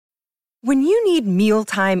When you need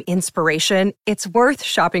mealtime inspiration, it's worth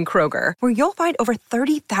shopping Kroger, where you'll find over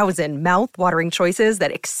 30,000 mouth-watering choices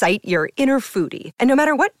that excite your inner foodie. And no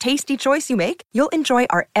matter what tasty choice you make, you'll enjoy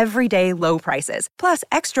our everyday low prices, plus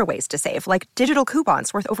extra ways to save, like digital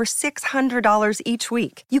coupons worth over $600 each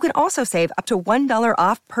week. You can also save up to $1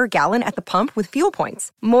 off per gallon at the pump with fuel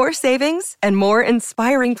points. More savings and more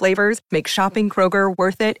inspiring flavors make shopping Kroger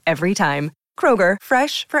worth it every time. Kroger,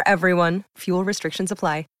 fresh for everyone. Fuel restrictions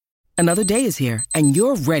apply. Another day is here, and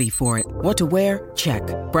you're ready for it. What to wear? Check.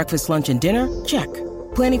 Breakfast, lunch, and dinner? Check.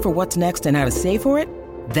 Planning for what's next and how to save for it?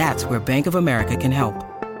 That's where Bank of America can help.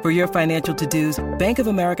 For your financial to-dos, Bank of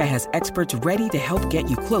America has experts ready to help get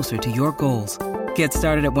you closer to your goals. Get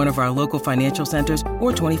started at one of our local financial centers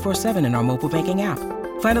or 24/7 in our mobile banking app.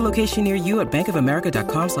 Find a location near you at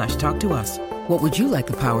bankofamerica.com/talktous. What would you like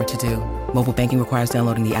the power to do? Mobile banking requires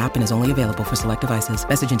downloading the app and is only available for select devices.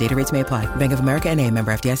 Message and data rates may apply. Bank of America N.A.,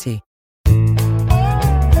 member FDIC.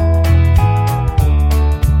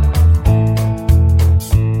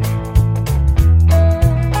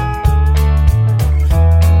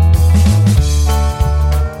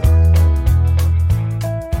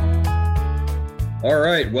 All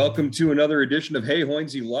right, welcome to another edition of Hey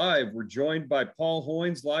Hoynsie Live. We're joined by Paul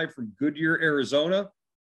Hoynes, live from Goodyear, Arizona.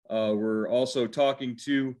 We're also talking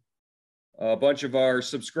to a bunch of our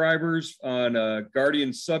subscribers on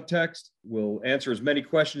Guardian Subtext. We'll answer as many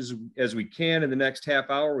questions as we can in the next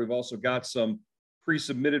half hour. We've also got some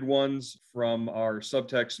pre-submitted ones from our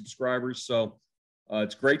Subtext subscribers. So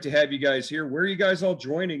it's great to have you guys here. Where are you guys all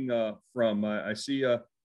joining from? I see a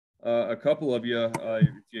couple of you.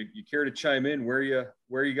 If you care to chime in, where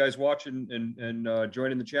are you guys watching and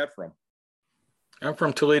joining the chat from? I'm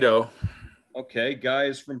from Toledo. Okay,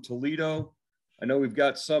 guys from Toledo. I know we've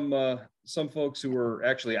got some folks who are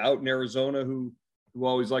actually out in Arizona who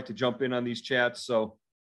always like to jump in on these chats. So,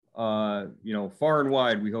 far and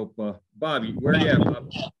wide, we hope. Bobby, where are you at,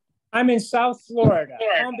 Bob? I'm in South Florida.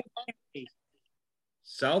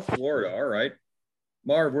 South Florida. All right.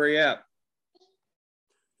 Marv, where are you at?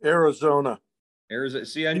 Arizona.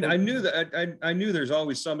 See, I knew that. I knew there's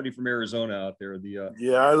always somebody from Arizona out there.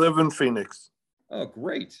 Yeah, I live in Phoenix. Oh,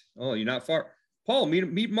 great. Oh, you're not far. Paul,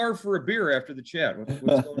 meet Marv for a beer after the chat. What's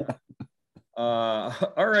going on?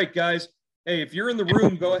 All right, guys. Hey, if you're in the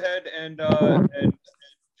room, go ahead and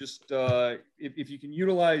just if you can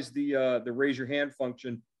utilize the raise your hand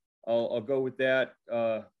function, I'll go with that.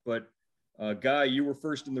 But Guy, you were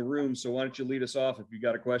first in the room, so why don't you lead us off if you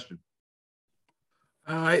got a question?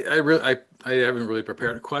 I haven't really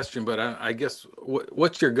prepared a question, but I guess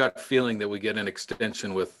what's your gut feeling that we get an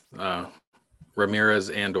extension with Ramirez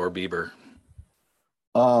and or Bieber?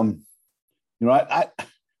 I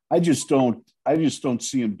just don't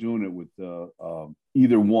see him doing it with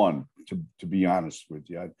either one. To be honest with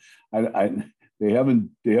you, they haven't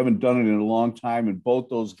done it in a long time, and both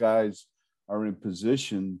those guys are in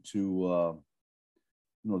position to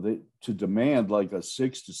to demand like a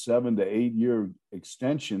 6 to 7 to 8 year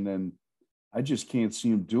extension, and I just can't see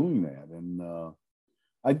him doing that. And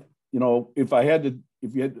if I had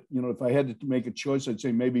to make a choice, I'd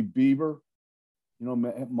say maybe Bieber,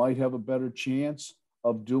 might have a better chance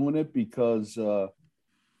of doing it because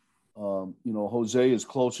Jose is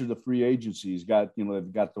closer to free agency. He's got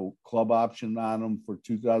they've got the club option on him for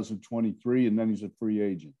 2023, and then he's a free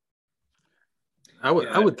agent. I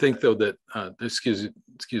would think though that excuse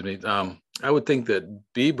me. I would think that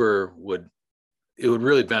Bieber would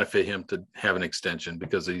really benefit him to have an extension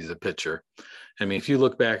because he's a pitcher. I mean, if you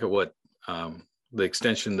look back at what the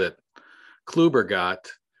extension that Kluber got,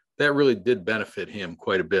 that really did benefit him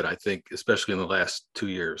quite a bit. I think, especially in the last 2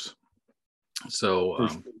 years. So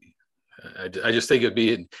I just think it'd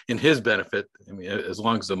be in his benefit. I mean, as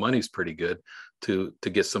long as the money's pretty good, to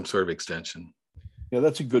get some sort of extension. Yeah,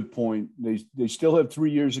 that's a good point. They still have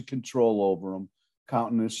 3 years of control over them,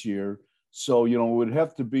 counting this year. So, it would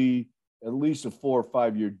have to be at least a 4 or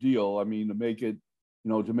 5 year deal. I mean, to make it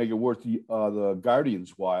worth the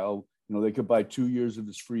Guardians' while, they could buy 2 years of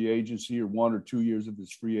his free agency or 1 or 2 years of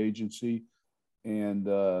his free agency. And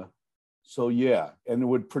so, yeah, and it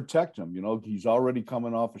would protect him. He's already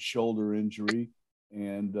coming off a shoulder injury.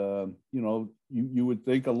 And, you would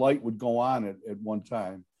think a light would go on at one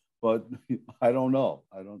time. But I don't know.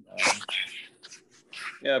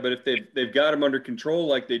 Yeah, but if they've got him under control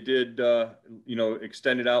like they did,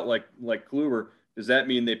 extend it out like Kluber, does that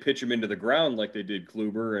mean they pitch him into the ground like they did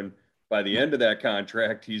Kluber? And by the end of that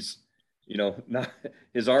contract, he's, not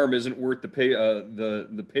his arm isn't worth the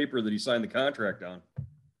paper that he signed the contract on.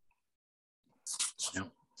 Yeah.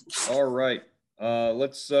 All right,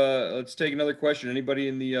 let's take another question. Anybody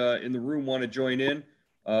in the room want to join in?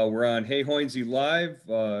 We're on Hey Hoynsie Live,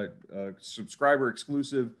 subscriber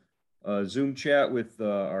exclusive Zoom chat with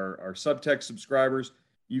our Subtext subscribers.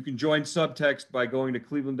 You can join Subtext by going to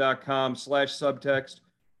cleveland.com/subtext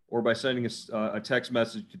or by sending us a text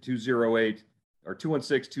message to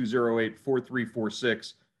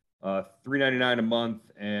 216-208-4346, $3.99 a month.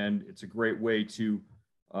 And it's a great way to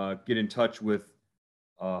get in touch with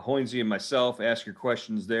Hoynsie and myself, ask your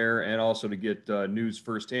questions there, and also to get news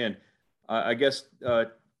firsthand. I guess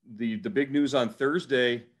the big news on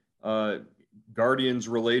Thursday, Guardians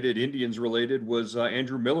related, Indians related, was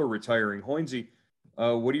Andrew Miller retiring. Hoynsie,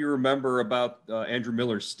 what do you remember about Andrew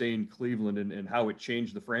Miller's stay in Cleveland and how it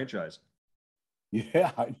changed the franchise?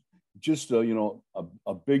 Yeah, just a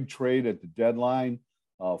big trade at the deadline.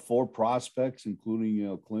 4 prospects,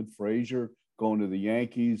 including Clint Frazier, going to the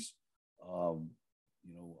Yankees.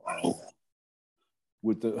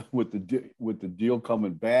 With the deal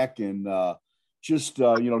coming back, and I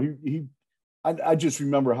just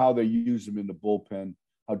remember how they used him in the bullpen,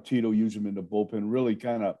 how Tito used him in the bullpen, really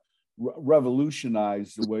kind of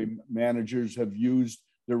revolutionized the way managers have used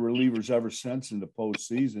their relievers ever since in the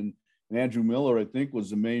postseason. And Andrew Miller, I think, was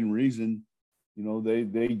the main reason,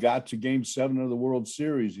 they got to Game 7 of the World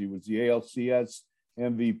Series. He was the ALCS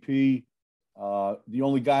MVP, the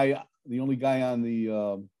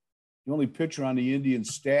only pitcher on the Indian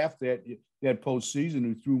staff that postseason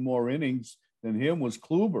who threw more innings than him was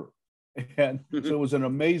Kluber. And so it was an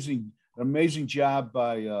amazing job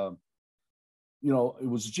by, it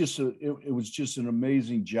was just an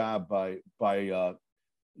amazing job by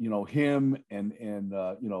him and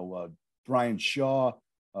Brian Shaw,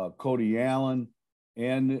 Cody Allen.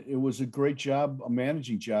 And it was a great job, a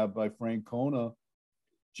managing job by Francona,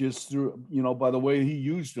 just through, by the way he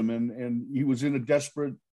used him. And he was in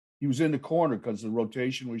the corner because the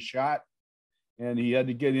rotation was shot and he had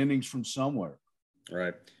to get innings from somewhere.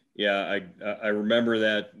 Right. Yeah. I remember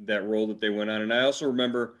that role that they went on. And I also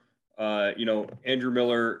remember, Andrew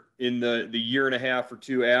Miller in the year and a half or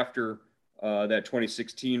two after that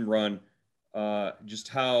 2016 run, just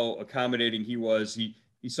how accommodating he was. He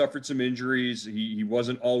suffered some injuries. He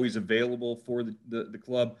wasn't always available for the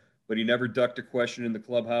club, but he never ducked a question in the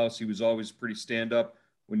clubhouse. He was always pretty stand up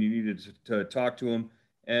when you needed to talk to him.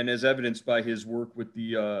 And as evidenced by his work with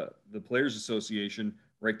the Players Association,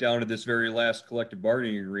 right down to this very last collective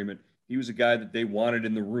bargaining agreement, he was a guy that they wanted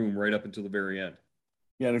in the room right up until the very end.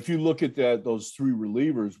 Yeah, and if you look at those 3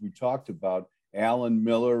 relievers we talked about, Allen,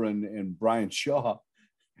 Miller, and Brian Shaw,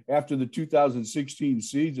 after the 2016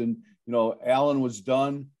 season, Allen was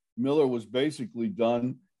done, Miller was basically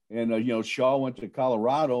done, and Shaw went to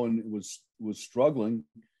Colorado and was struggling,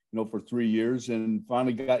 for 3 years, and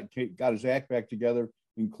finally got his act back together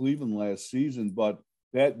in Cleveland last season. But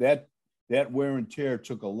that wear and tear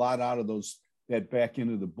took a lot out of that back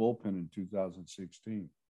into the bullpen in 2016.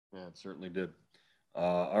 Yeah, it certainly did.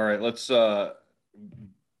 All right, let's. I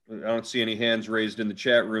don't see any hands raised in the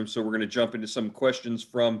chat room, so we're going to jump into some questions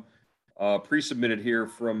from pre-submitted here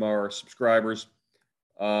from our subscribers.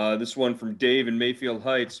 This one from Dave in Mayfield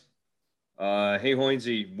Heights. Hey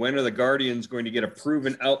Hoynsie, when are the Guardians going to get a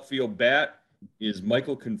proven outfield bat? Is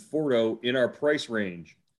Michael Conforto in our price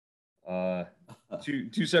range?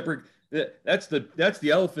 Two separate. That's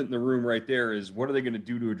the elephant in the room right there. Is what are they going to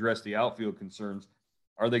do to address the outfield concerns?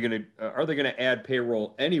 Are they going to add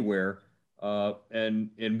payroll anywhere?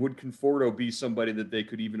 And would Conforto be somebody that they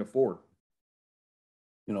could even afford?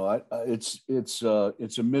 It's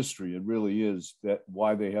a mystery. It really is that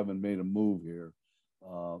why they haven't made a move here.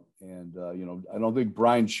 I don't think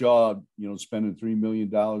Brian Shaw, spending $3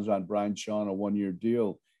 million on Brian Shaw on a 1-year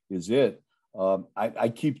deal is it. I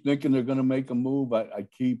keep thinking they're going to make a move. I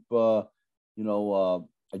keep, I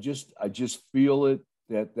just feel it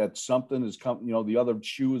that something is coming. The other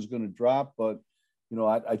shoe is going to drop. But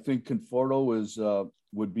I think Conforto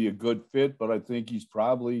would be a good fit, but I think he's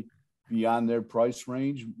probably beyond their price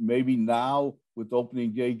range. Maybe now with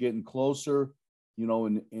opening day getting closer,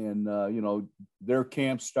 and their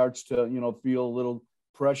camp starts to feel a little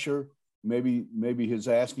pressure. Maybe his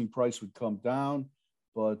asking price would come down,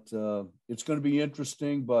 but it's going to be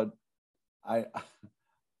interesting. But I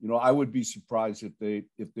would be surprised if they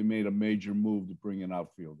made a major move to bring an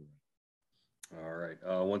outfielder. All right.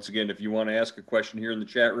 Once again, if you want to ask a question here in the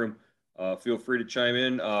chat room, feel free to chime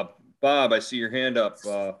in. Bob, I see your hand up.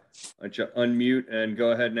 Why don't you unmute and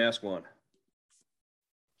go ahead and ask one?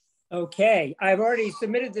 Okay, I've already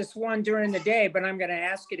submitted this one during the day, but I'm going to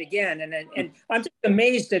ask it again. And I'm just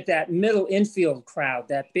amazed at that middle infield crowd,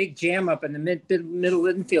 that big jam up in the middle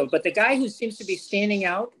infield. But the guy who seems to be standing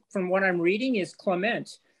out from what I'm reading is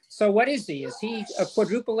Clement. So what is he? Is he a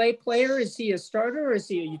quadruple A player? Is he a starter? Or is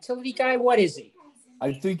he a utility guy? What is he?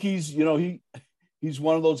 I think he's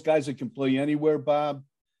one of those guys that can play anywhere, Bob.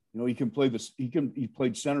 He can play he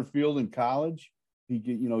played center field in college. He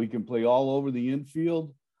can play all over the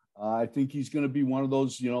infield. I think he's going to be one of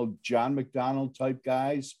those, John McDonald type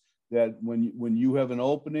guys that when you have an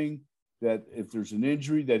opening, that if there's an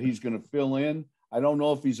injury that he's going to fill in. I don't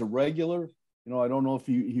know if he's a regular. I don't know if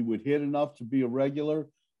he would hit enough to be a regular,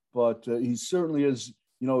 but he certainly is.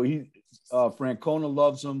 Francona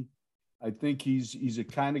loves him. I think he's a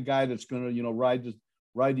kind of guy that's going to,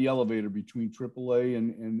 ride the elevator between AAA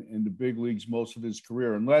and the big leagues most of his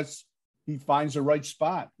career, unless he finds the right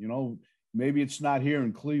spot. Maybe it's not here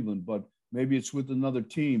in Cleveland, but maybe it's with another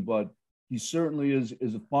team. But he certainly is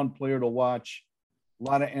a fun player to watch, a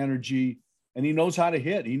lot of energy, and he knows how to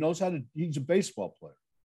hit. He's a baseball player.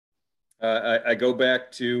 I go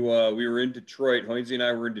back to we were in Detroit. Hoynsie and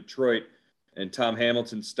I were in Detroit, and Tom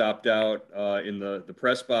Hamilton stopped out in the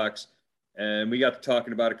press box, and we got to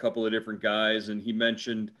talking about a couple of different guys, and he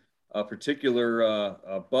mentioned a particular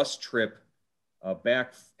bus trip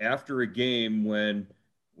back after a game when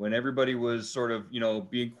everybody was sort of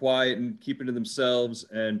being quiet and keeping to themselves,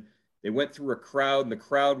 and they went through a crowd, and the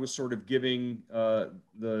crowd was sort of giving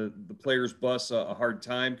the players' bus a hard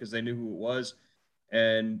time because they knew who it was.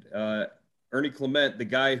 And Ernie Clement, the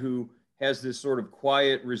guy who has this sort of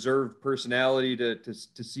quiet, reserved personality to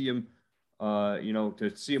see him,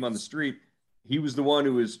 to see him on the street, he was the one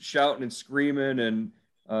who was shouting and screaming and,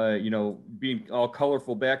 being all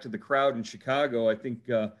colorful back to the crowd in Chicago. I think,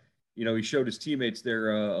 he showed his teammates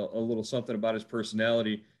there a little something about his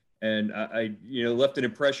personality. And I left an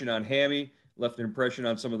impression on Hammy, left an impression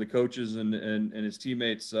on some of the coaches and his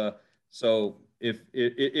teammates. So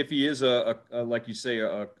if he is a like you say,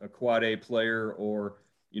 a quad A player or,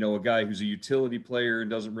 a guy who's a utility player and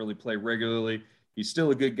doesn't really play regularly, he's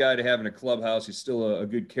still a good guy to have in a clubhouse. He's still a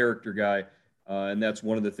good character guy. And that's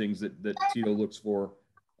one of the things that Tito looks for,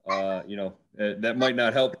 that might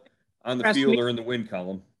not help on the field or in the win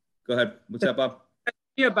column. Go ahead. What's that, Bob?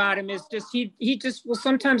 About him is just he just will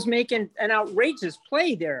sometimes make an outrageous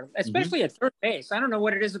play there, especially at third base. I don't know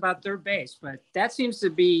what it is about third base, but that seems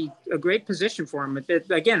to be a great position for him.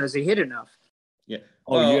 Again, does he hit enough? Yeah.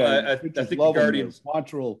 I think the Guardians.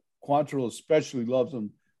 Quantrill especially loves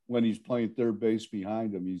him when he's playing third base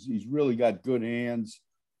behind him. He's really got good hands.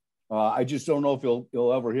 I just don't know if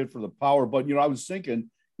he'll ever hit for the power. But I was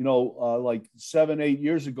thinking, like 7-8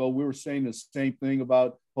 years ago, we were saying the same thing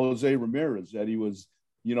about Jose Ramirez, that he was,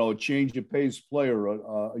 a change of pace player,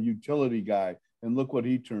 a utility guy, and look what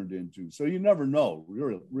he turned into. So you never know,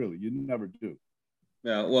 really, you never do.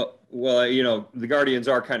 Yeah, well, the Guardians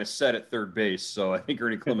are kind of set at third base, so I think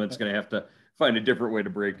Ernie Clement's going to have to find a different way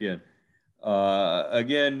to break in.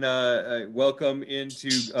 Again, welcome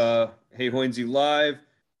into Hey Hoynsie Live.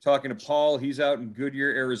 Talking to Paul, he's out in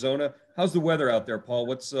Goodyear, Arizona. How's the weather out there, Paul?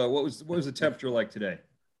 What was the temperature like today?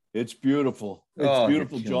 It's beautiful. It's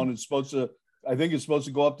beautiful, Joan. I think it's supposed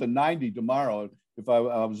to go up to 90 tomorrow if I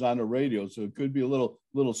was on the radio, so it could be a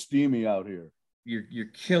little steamy out here. You're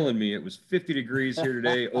killing me. It was 50 degrees here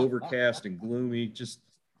today, overcast and gloomy. Just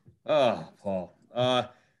Paul.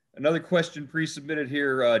 Another question pre-submitted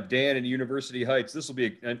here, Dan in University Heights. This will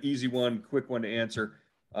be an easy one, quick one to answer.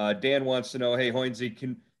 Dan wants to know, hey Hoynsie,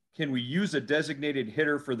 can we use a designated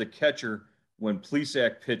hitter for the catcher when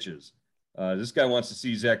Plesac pitches? This guy wants to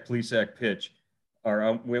see Zach Plesac pitch,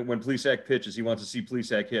 or when Plesac pitches, he wants to see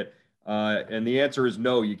Plesac hit. And the answer is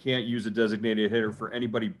no, you can't use a designated hitter for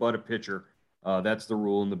anybody but a pitcher. That's the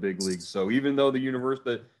rule in the big leagues. So even though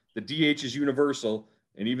the DH is universal,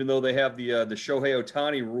 and even though they have the Shohei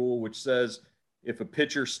Ohtani rule, which says if a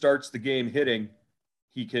pitcher starts the game hitting,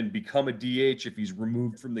 he can become a DH if he's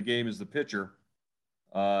removed from the game as the pitcher.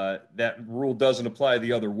 That rule doesn't apply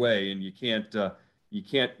the other way, and you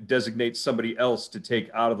can't designate somebody else to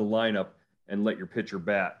take out of the lineup and let your pitcher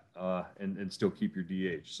bat and still keep your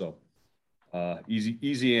DH. So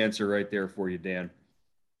easy answer right there for you, Dan.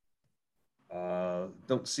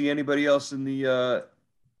 Don't see anybody else in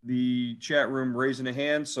the chat room raising a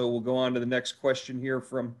hand, so we'll go on to the next question here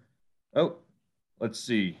from, let's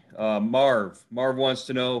see. Marv wants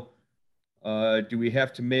to know, do we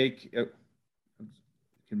have to make,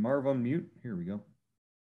 can Marv unmute? Here we go.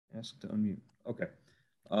 Ask to unmute. Okay.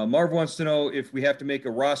 Marv wants to know if we have to make a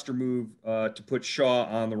roster move to put Shaw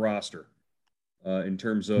on the roster in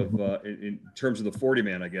terms of the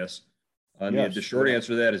 40-man, I guess. Yes, the short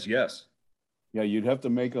answer to that is yes. Yeah, you'd have to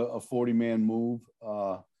make a 40-man move,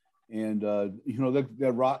 and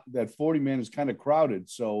that 40-man is kind of crowded,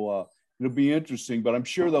 so it'll be interesting. But I'm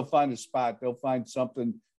sure they'll find a spot. They'll find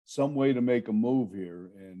something some way to make a move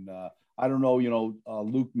here. And I don't know,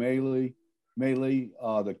 Luke Maley,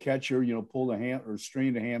 the catcher, pulled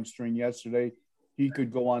strained a hamstring yesterday. He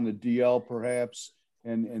could go on the DL perhaps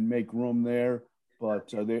and make room there.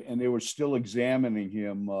 But they were still examining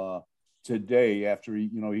him today after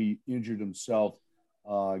he injured himself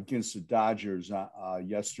against the Dodgers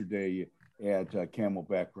yesterday at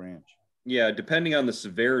Camelback Ranch. Yeah, depending on the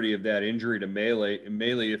severity of that injury to Maley,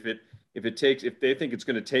 if they think it's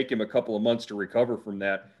going to take him a couple of months to recover from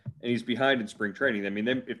that, and he's behind in spring training, I mean,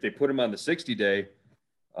 then if they put him on the 60-day,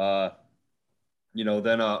 then a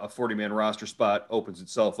 40-man roster spot opens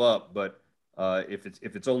itself up. But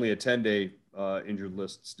if it's only a 10-day injured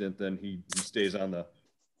list stint, then he stays on the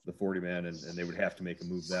 40-man, and they would have to make a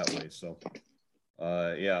move that way. So,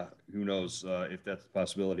 who knows if that's a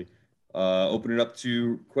possibility. Open it up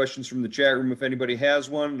to questions from the chat room if anybody has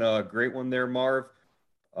one. Great one there, Marv.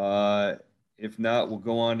 If not, we'll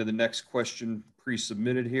go on to the next question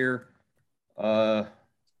pre-submitted here. Let's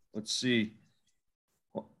see.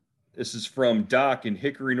 This is from Doc in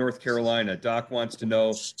Hickory, North Carolina. Doc wants to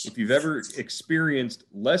know if you've ever experienced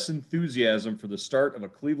less enthusiasm for the start of a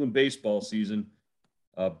Cleveland baseball season,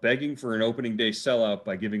 begging for an opening day sellout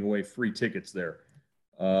by giving away free tickets there.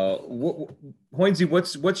 Hoynsie,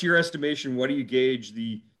 what's your estimation? What do you gauge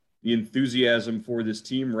the enthusiasm for this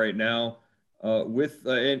team right now? Let's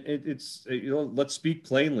speak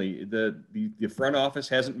plainly. The front office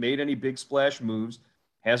hasn't made any big splash moves,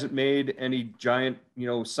 hasn't made any giant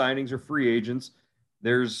signings or free agents.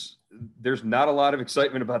 There's not a lot of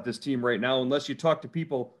excitement about this team right now, unless you talk to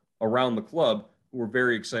people around the club who are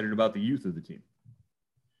very excited about the youth of the team.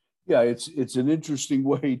 Yeah, it's an interesting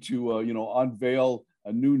way to unveil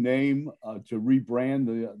a new name, to rebrand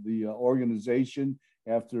the organization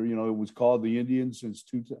after it was called the Indians since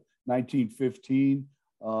 1915,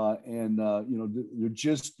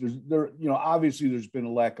 obviously there's been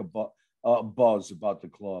a lack of buzz about the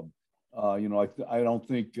club. I don't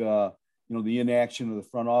think the inaction of the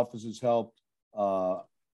front office has helped. The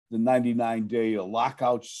 99-day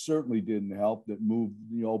lockout certainly didn't help. That moved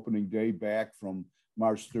the opening day back from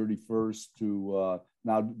March 31st to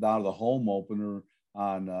now to the home opener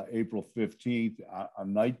on April 15th, a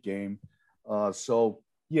night game. I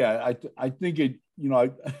think it.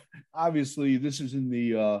 Obviously this is in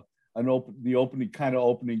the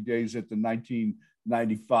opening days at the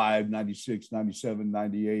 1995, 96, 97,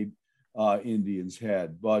 98 Indians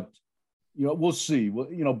had. But we'll see.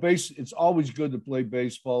 It's always good to play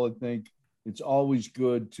baseball. I think it's always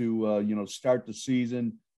good to start the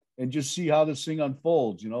season and just see how this thing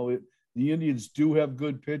unfolds. The Indians do have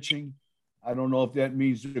good pitching. I don't know if that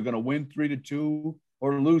means they're going to win 3-2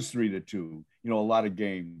 or lose 3-2, a lot of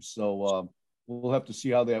games. So we'll have to see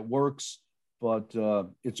how that works. But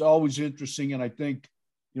it's always interesting. And I think,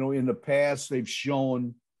 in the past, they've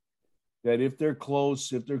shown that if they're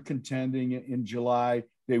close, if they're contending in July,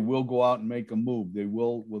 they will go out and make a move. They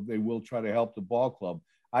will try to help the ball club.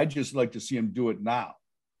 I'd just like to see them do it now.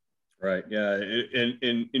 Right. Yeah.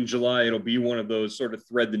 In July, it'll be one of those sort of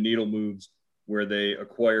thread the needle moves where they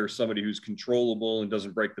acquire somebody who's controllable and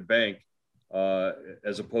doesn't break the bank,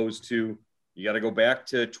 as opposed to you got to go back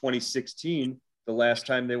to 2016, the last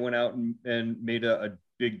time they went out and made a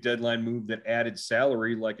big deadline move that added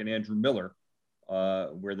salary like an Andrew Miller,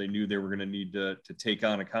 where they knew they were going to need to take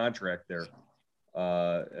on a contract there.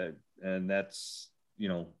 And that's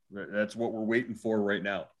what we're waiting for right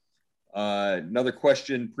now. Another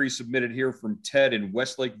question pre-submitted here from Ted in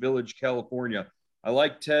Westlake Village, California. I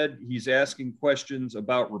like Ted. He's asking questions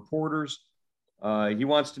about reporters. He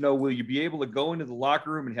wants to know, will you be able to go into the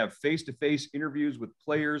locker room and have face-to-face interviews with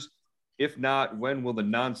players? If not, when will the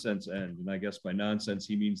nonsense end? And I guess by nonsense,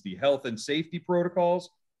 he means the health and safety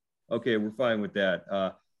protocols. Okay, we're fine with that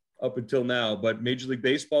up until now. But Major League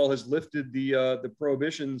Baseball has lifted the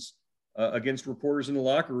prohibitions against reporters in the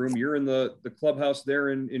locker room. You're in the clubhouse there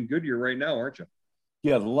in Goodyear right now, aren't you?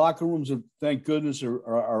 Yeah, the locker rooms, thank goodness,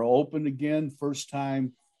 are open again. First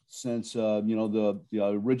time since the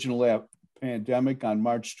original pandemic on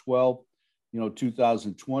March 12th,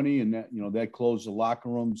 2020, and that closed the locker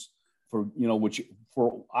rooms for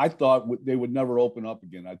I thought they would never open up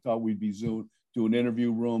again. I thought we'd be doing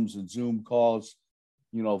interview rooms and Zoom calls,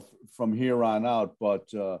 from here on out. But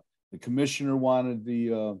the commissioner wanted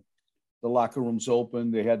the locker rooms open.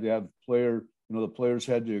 They had to have the players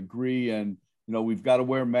had to agree, and we've got to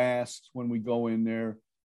wear masks when we go in there.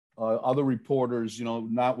 Other reporters,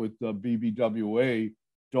 not with the BBWA,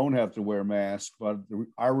 don't have to wear masks, but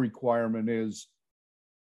our requirement is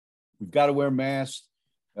we've got to wear masks,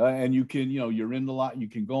 and you can, you're in the lot. You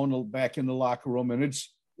can go back in the locker room, and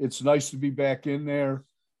it's nice to be back in there.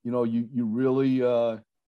 you really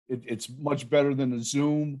it's much better than the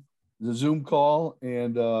Zoom call.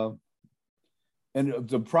 And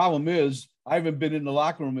the problem is I haven't been in the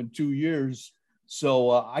locker room in 2 years.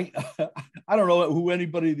 So I I don't know who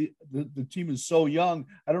anybody, the team is so young.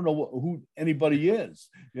 I don't know who anybody is.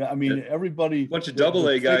 Yeah, I mean, everybody. Bunch of double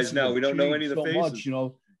A guys now. We don't know any of the so faces. much,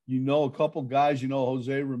 a couple guys,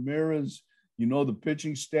 Jose Ramirez, the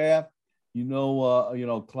pitching staff,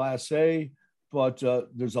 Class A, but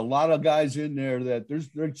there's a lot of guys in there that there's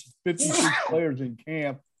 56 players in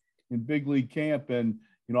camp, in big league camp. And,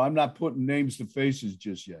 I'm not putting names to faces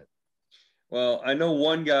just yet. Well, I know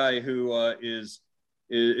one guy who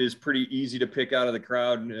is pretty easy to pick out of the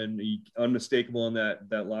crowd and he, unmistakable in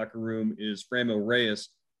that locker room is Franmil Reyes.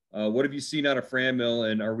 What have you seen out of Franmil,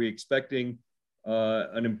 and are we expecting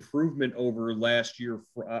an improvement over last year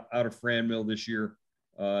out of Franmil this year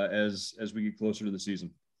as we get closer to the season?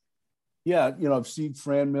 Yeah, I've seen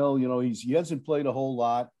Franmil. He hasn't played a whole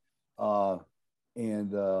lot,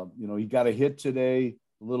 and he got a hit today.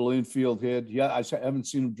 A little infield hit. Yeah, I haven't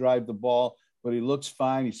seen him drive the ball, but he looks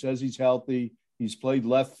fine. He says he's healthy. He's played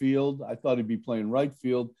left field. I thought he'd be playing right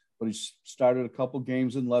field, but he's started a couple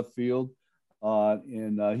games in left field,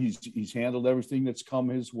 and he's handled everything that's come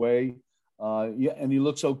his way. Yeah, and he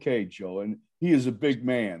looks okay, Joe. And he is a big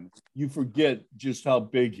man. You forget just how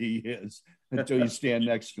big he is until you stand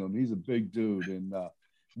next to him. He's a big dude. And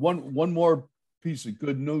one more piece of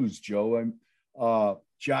good news, Joe.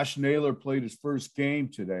 Josh Naylor played his first game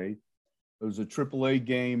today. It was a AAA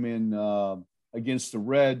game against the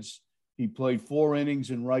Reds. He played 4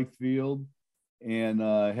 innings in right field and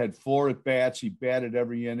had 4 at bats. He batted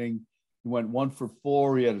every inning. He went 1 for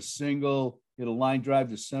 4. He had a single, hit a line drive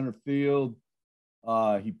to center field.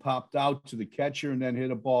 He popped out to the catcher and then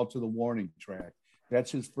hit a ball to the warning track.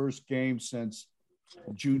 That's his first game since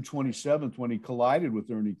June 27th when he collided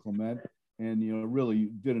with Ernie Clement and, really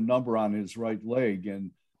did a number on his right leg.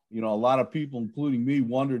 And, a lot of people, including me,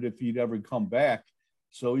 wondered if he'd ever come back.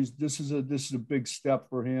 So this is a big step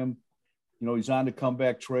for him. He's on the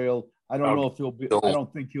comeback trail. I don't know if I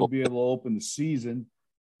don't think he'll be able to open the season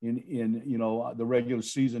in the regular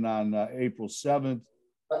season on April 7th,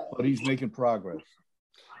 but he's making progress.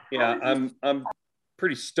 Yeah, I'm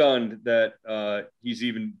pretty stunned that he's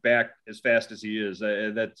even back as fast as he is.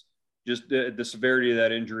 That's just the severity of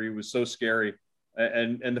that injury was so scary.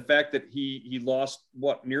 And the fact that he lost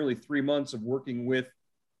nearly 3 months of working with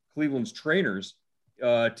Cleveland's trainers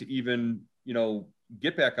to even,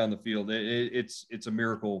 get back on the field. It's a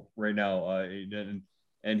miracle right now.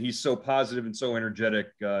 And he's so positive and so energetic.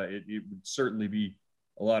 It would certainly be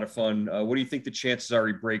a lot of fun. What do you think the chances are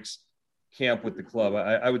he breaks camp with the club?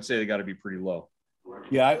 I would say they got to be pretty low.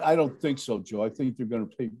 Yeah, I don't think so, Joe. I think they're going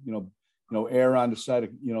to take, err on the side of,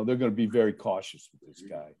 they're going to be very cautious with this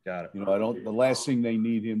guy. Got it. The last thing they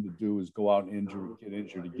need him to do is go out and get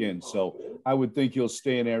injured again. So I would think he'll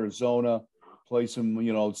stay in Arizona, play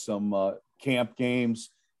some, some camp games,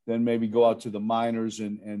 then maybe go out to the minors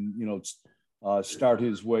and start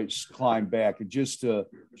his way, climb back, and just to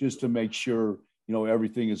make sure,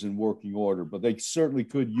 everything is in working order. But they certainly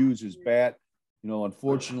could use his bat.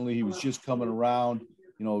 Unfortunately, he was just coming around,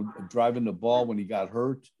 driving the ball when he got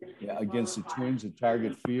hurt against the Twins at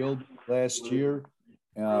Target Field last year.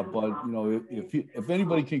 But, if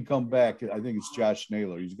anybody can come back, I think it's Josh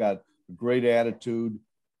Naylor. He's got a great attitude,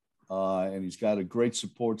 and he's got a great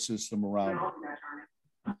support system around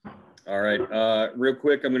him. All right. Real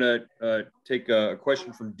quick, I'm going to take a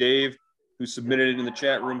question from Dave, who submitted it in the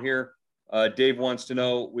chat room here. Dave wants to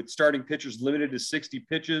know, with starting pitchers limited to 60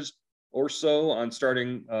 pitches or so on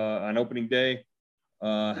opening day,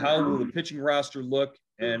 how will the pitching roster look,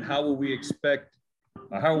 and how will we as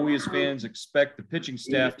fans expect the pitching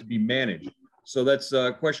staff to be managed? So that's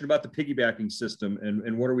a question about the piggybacking system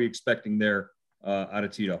and what are we expecting there out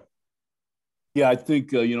of Tito? Yeah, I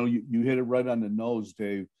think, you hit it right on the nose,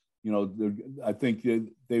 Dave. I think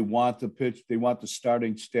they want the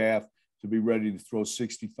starting staff to be ready to throw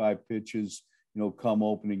 65 pitches, come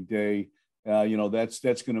opening day. That's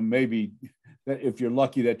going to maybe, if you're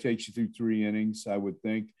lucky, that takes you through 3 innings, I would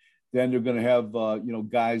think. Then they're going to have,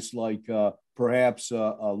 guys like perhaps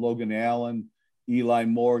Logan Allen, Eli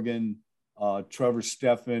Morgan, Trevor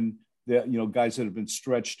Steffen, guys that have been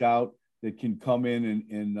stretched out that can come in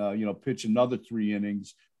and pitch another 3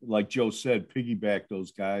 innings. Like Joe said, piggyback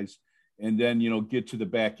those guys and then, get to the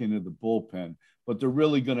back end of the bullpen. But they're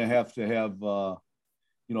really going to have,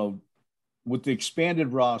 with the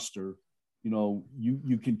expanded roster,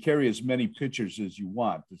 you can carry as many pitchers as you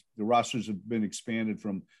want. The rosters have been expanded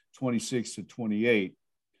from 26 to 28.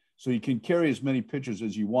 So you can carry as many pitchers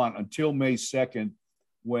as you want until May 2nd,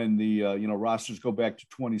 when the rosters go back to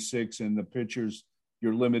 26 and the pitchers,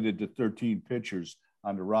 you're limited to 13 pitchers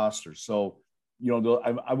on the roster. So,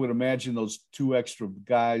 I would imagine those 2 extra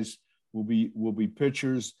guys will be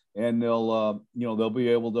pitchers, and they'll be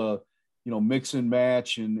able to, mix and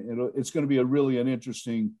match, and it's going to be an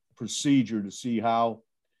interesting procedure to see how,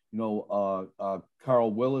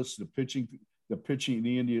 Carl Willis, the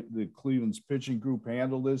Cleveland's pitching group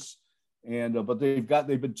handle this. And but they've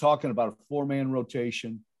been talking about a 4-man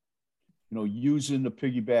rotation, using the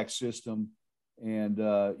piggyback system. And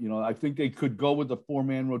I think they could go with the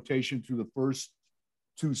 4-man rotation through the first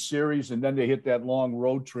 2 series, and then they hit that long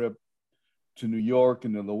road trip to New York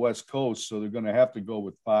and to the West Coast. So they're going to have to go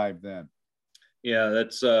with 5 then. Yeah,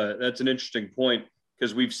 that's an interesting point,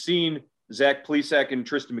 because we've seen Zach Plesac and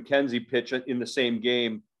Tristan McKenzie pitch in the same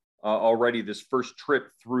game already this first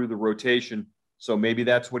trip through the rotation. So maybe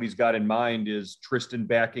that's what he's got in mind, is Tristan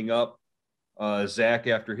backing up Zach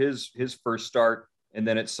after his first start, and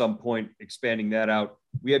then at some point expanding that out.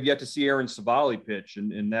 We have yet to see Aaron Savali pitch,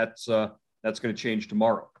 and that's going to change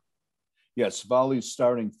tomorrow. Yeah, Savali's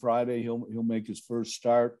starting Friday. He'll make his first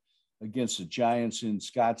start against the Giants in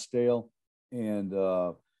Scottsdale, and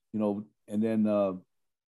and then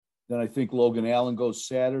I think Logan Allen goes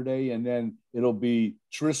Saturday, and then it'll be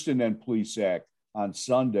Tristan and Plesac on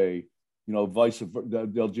Sunday. Vice versa.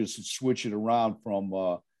 They'll just switch it around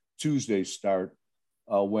from Tuesday's start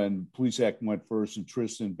when Plesac went first and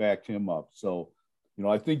Tristan backed him up. So,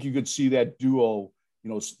 I think you could see that duo,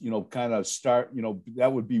 kind of start.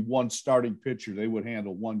 That would be one starting pitcher. They would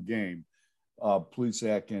handle one game,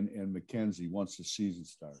 Plesac and McKenzie, once the season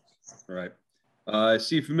starts. Right. I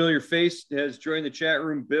see a familiar face has joined the chat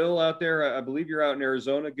room. Bill out there, I believe you're out in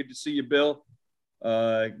Arizona. Good to see you, Bill.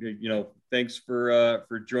 Thanks for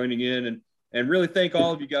joining in, and really thank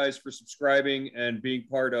all of you guys for subscribing and being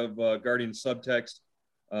part of Guardian Subtext.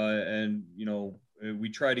 We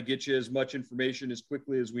try to get you as much information as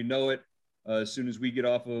quickly as we know it. As soon as we get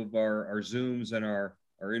off of our Zooms and our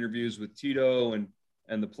interviews with Tito and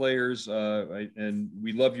the players, and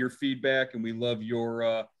we love your feedback, and we love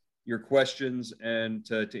your questions, and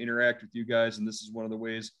to interact with you guys. And this is one of the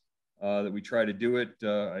ways that we try to do it.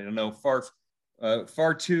 I don't know, far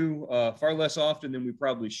less often than we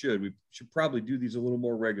probably should. We should probably do these a little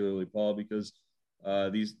more regularly, Paul, because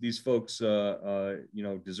these folks,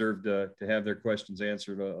 deserve to have their questions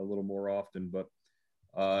answered a little more often. But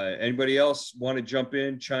anybody else want to jump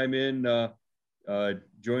in, chime in,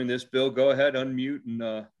 join this? Bill, go ahead, unmute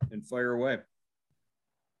and fire away.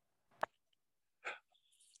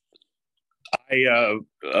 I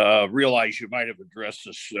realize you might have addressed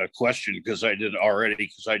this question because I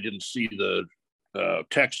didn't see the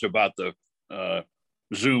text about the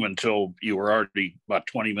Zoom until you were already about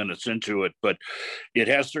 20 minutes into it. But it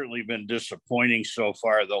has certainly been disappointing so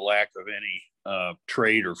far, the lack of any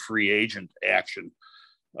trade or free agent action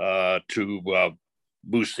to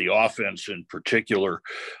boost the offense in particular.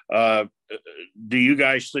 Do you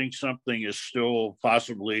guys think something is still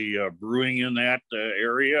possibly brewing in that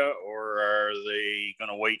area, or are they going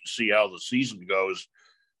to wait and see how the season goes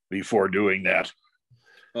before doing that?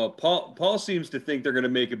 Paul seems to think they're going to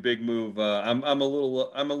make a big move. I'm a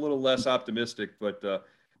little less optimistic, but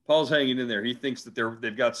Paul's hanging in there. He thinks that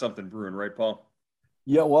they've got something brewing, right, Paul?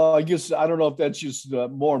 Yeah, well, I guess I don't know if that's just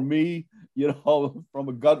more me, from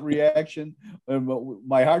a gut reaction. And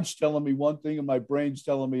my heart's telling me one thing and my brain's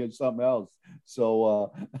telling me it's something else.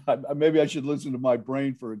 So maybe I should listen to my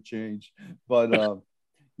brain for a change. But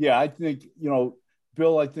yeah, I think,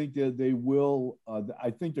 Bill, I think that they will.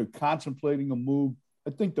 I think they're contemplating a move. I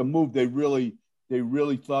think the move they really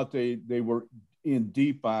thought they were in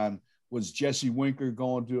deep on was Jesse Winker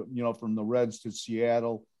going to, from the Reds to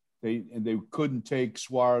Seattle. They couldn't take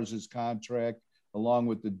Suarez's contract along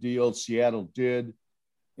with the deal. Seattle did,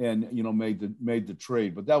 and made the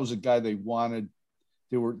trade. But that was a guy they wanted.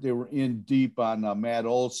 They were in deep on Matt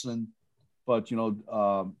Olson, but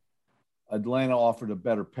Atlanta offered a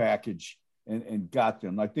better package and got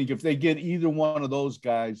them. I think if they get either one of those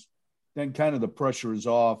guys, then kind of the pressure is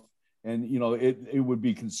off, and it would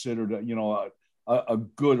be considered a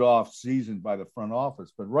good off season by the front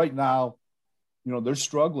office. But right now, they're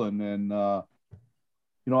struggling, and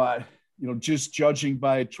just judging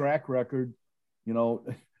by a track record,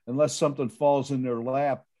 unless something falls in their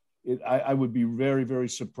lap, I would be very, very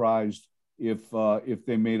surprised if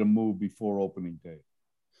they made a move before opening day.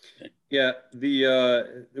 Yeah,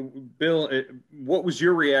 Bill, what was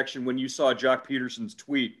your reaction when you saw Jock Peterson's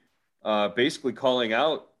tweet, basically calling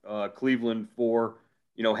out Cleveland for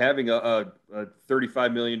having a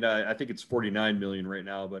 $35 million? I think it's $49 million right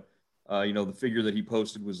now, but The figure that he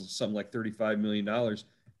posted was something like $35 million. How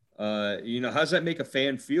does that make a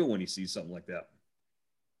fan feel when he sees something like that?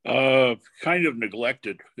 Kind of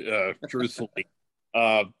neglected, truthfully.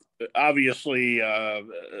 Obviously,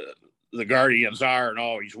 the Guardians are and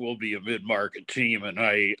always will be a mid-market team, and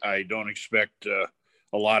I don't expect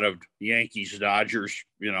a lot of Yankees, Dodgers,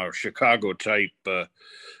 Chicago type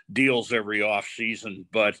deals every off season.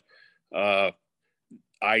 But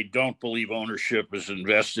I don't believe ownership is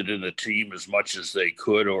invested in the team as much as they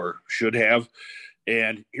could or should have.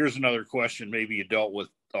 And here's another question, maybe you dealt with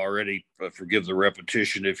already, forgive the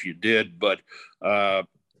repetition if you did, but I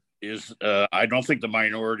don't think the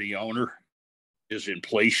minority owner is in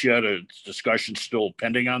place yet. A discussion still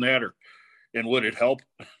pending on that, and would it help?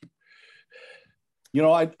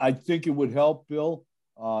 I think it would help, Bill.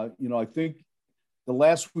 I think the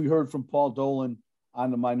last we heard from Paul Dolan on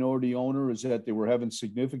the minority owner is that they were having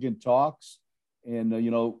significant talks. And,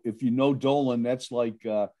 if you know Dolan, that's like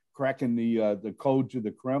cracking the code to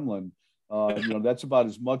the Kremlin. That's about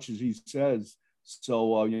as much as he says.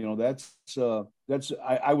 So, I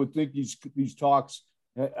would think these talks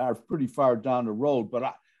are pretty far down the road.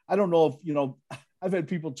 But I don't know if, I've had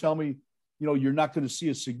people tell me, you're not going to see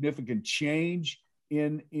a significant change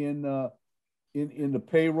in the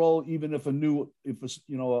payroll, even if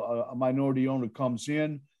a minority owner comes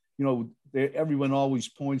in. Everyone always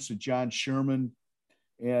points to John Sherman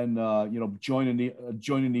and joining the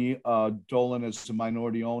Dolan as a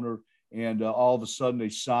minority owner, and all of a sudden they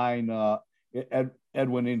sign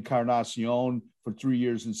Edwin Encarnacion for 3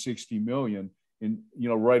 years and $60 million, and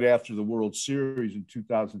right after the World Series in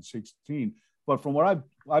 2016. But from what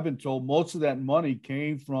I've been told, most of that money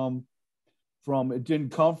came from it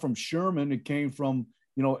didn't come from Sherman. It came from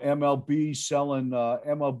MLB selling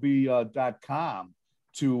MLB.com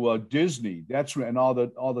to Disney. That's and all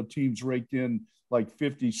the teams raked in like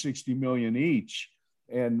 50, 60 million each,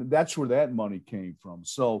 and that's where that money came from.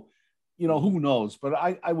 So, who knows? But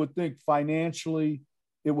I would think financially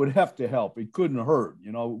it would have to help. It couldn't hurt,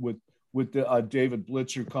 with the David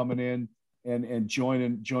Blitzer coming in and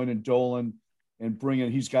joining Dolan and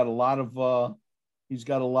bringing. He's got a lot of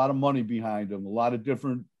money behind him, a lot of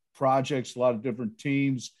different projects, a lot of different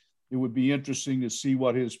teams. It would be interesting to see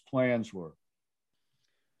what his plans were.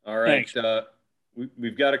 All right.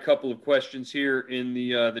 We've got a couple of questions here in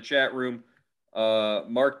the chat room.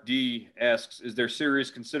 Mark D asks, is there serious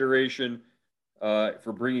consideration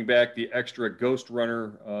for bringing back the extra ghost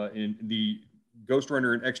runner in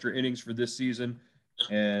extra innings for this season?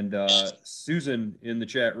 And Susan in the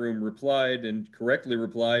chat room replied, and correctly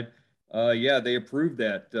replied, yeah, they approved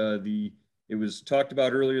that. It was talked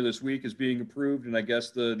about earlier this week as being approved, and I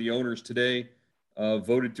guess the owners today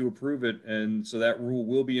voted to approve it, and so that rule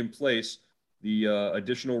will be in place. The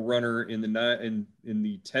additional runner in the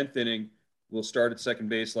 10th inning will start at second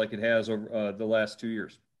base like it has over the last 2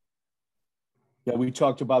 years. Yeah, we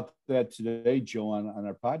talked about that today, Joe, on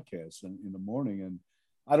our podcast in the morning. And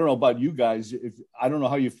I don't know about you guys. I don't know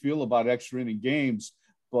how you feel about extra inning games,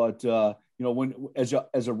 but when as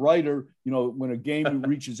a writer, when a game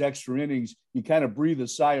reaches extra innings, you kind of breathe a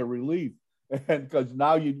sigh of relief, and because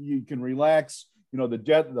now you can relax.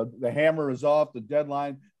 The hammer is off, the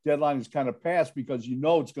deadline is kind of passed, because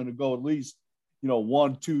it's going to go at least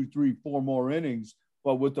 1, 2, 3, 4 more innings.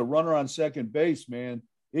 But with the runner on second base, man,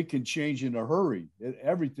 it can change in a hurry.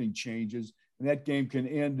 Everything changes, and that game can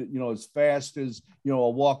end as fast as a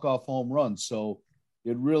walk-off home run. So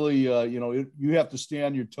it really you have to stay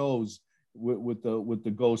on your toes with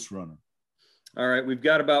the ghost runner. All right, we've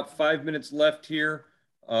got about 5 minutes left here.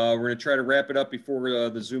 We're going to try to wrap it up before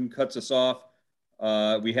the Zoom cuts us off.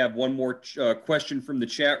 We have one more question from the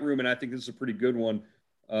chat room, and I think this is a pretty good one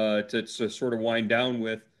to sort of wind down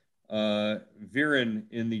with. Viren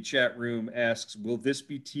in the chat room asks, will this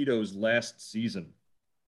be Tito's last season?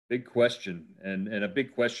 Big question, and a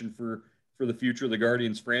big question for the future of the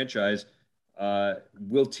Guardians franchise.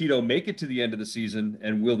 Will Tito make it to the end of the season,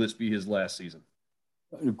 and will this be his last season?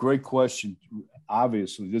 A great question.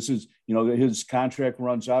 Obviously, this is, his contract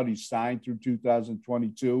runs out. He's signed through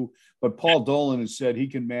 2022, but Paul Dolan has said he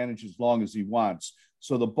can manage as long as he wants.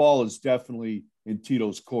 So the ball is definitely in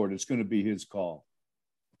Tito's court. It's going to be his call.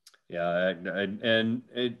 Yeah, and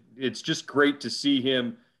it's just great to see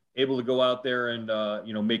him able to go out there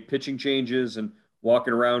and make pitching changes and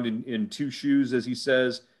walking around in two shoes, as he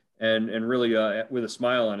says, and really with a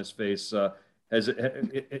smile on his face.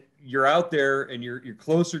 You're out there and you're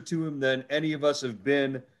closer to him than any of us have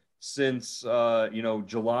been since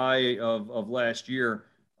July of last year.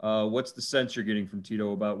 What's the sense you're getting from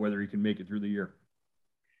Tito about whether he can make it through the year?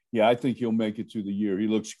 Yeah, I think he'll make it through the year. He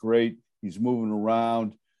looks great. He's moving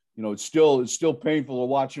around. you know, it's still painful to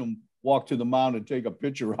watch him walk to the mound and take a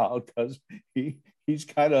pitcher out, because he's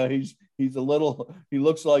a little, he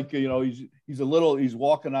looks like, you know, he's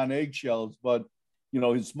walking on eggshells, but, you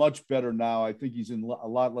know, he's much better now. I think he's in a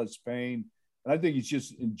lot less pain, and I think he's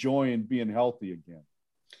just enjoying being healthy again.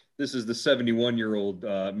 This is the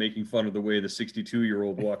 71-year-old making fun of the way the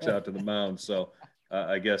 62-year-old walks out to the mound. So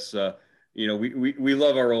I guess, you know, we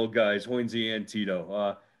love our old guys, Hoynsie and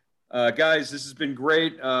Tito. Guys, this has been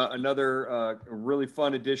great. Another really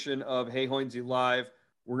fun edition of Hey Hoynsie Live.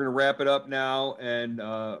 We're going to wrap it up now, and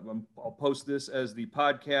I'll post this as the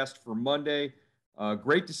podcast for Monday.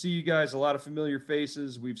 Great to see you guys. A lot of familiar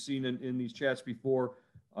faces we've seen in these chats before.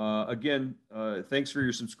 Again, thanks for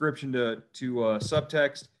your subscription to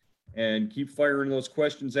Subtext, and keep firing those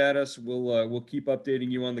questions at us. We'll keep updating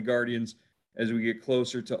you on the Guardians as we get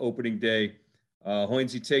closer to opening day.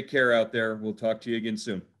 Hoynsie, take care out there. We'll talk to you again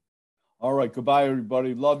soon. All right. Goodbye,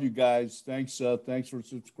 everybody. Love you guys. Thanks for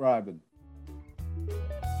subscribing.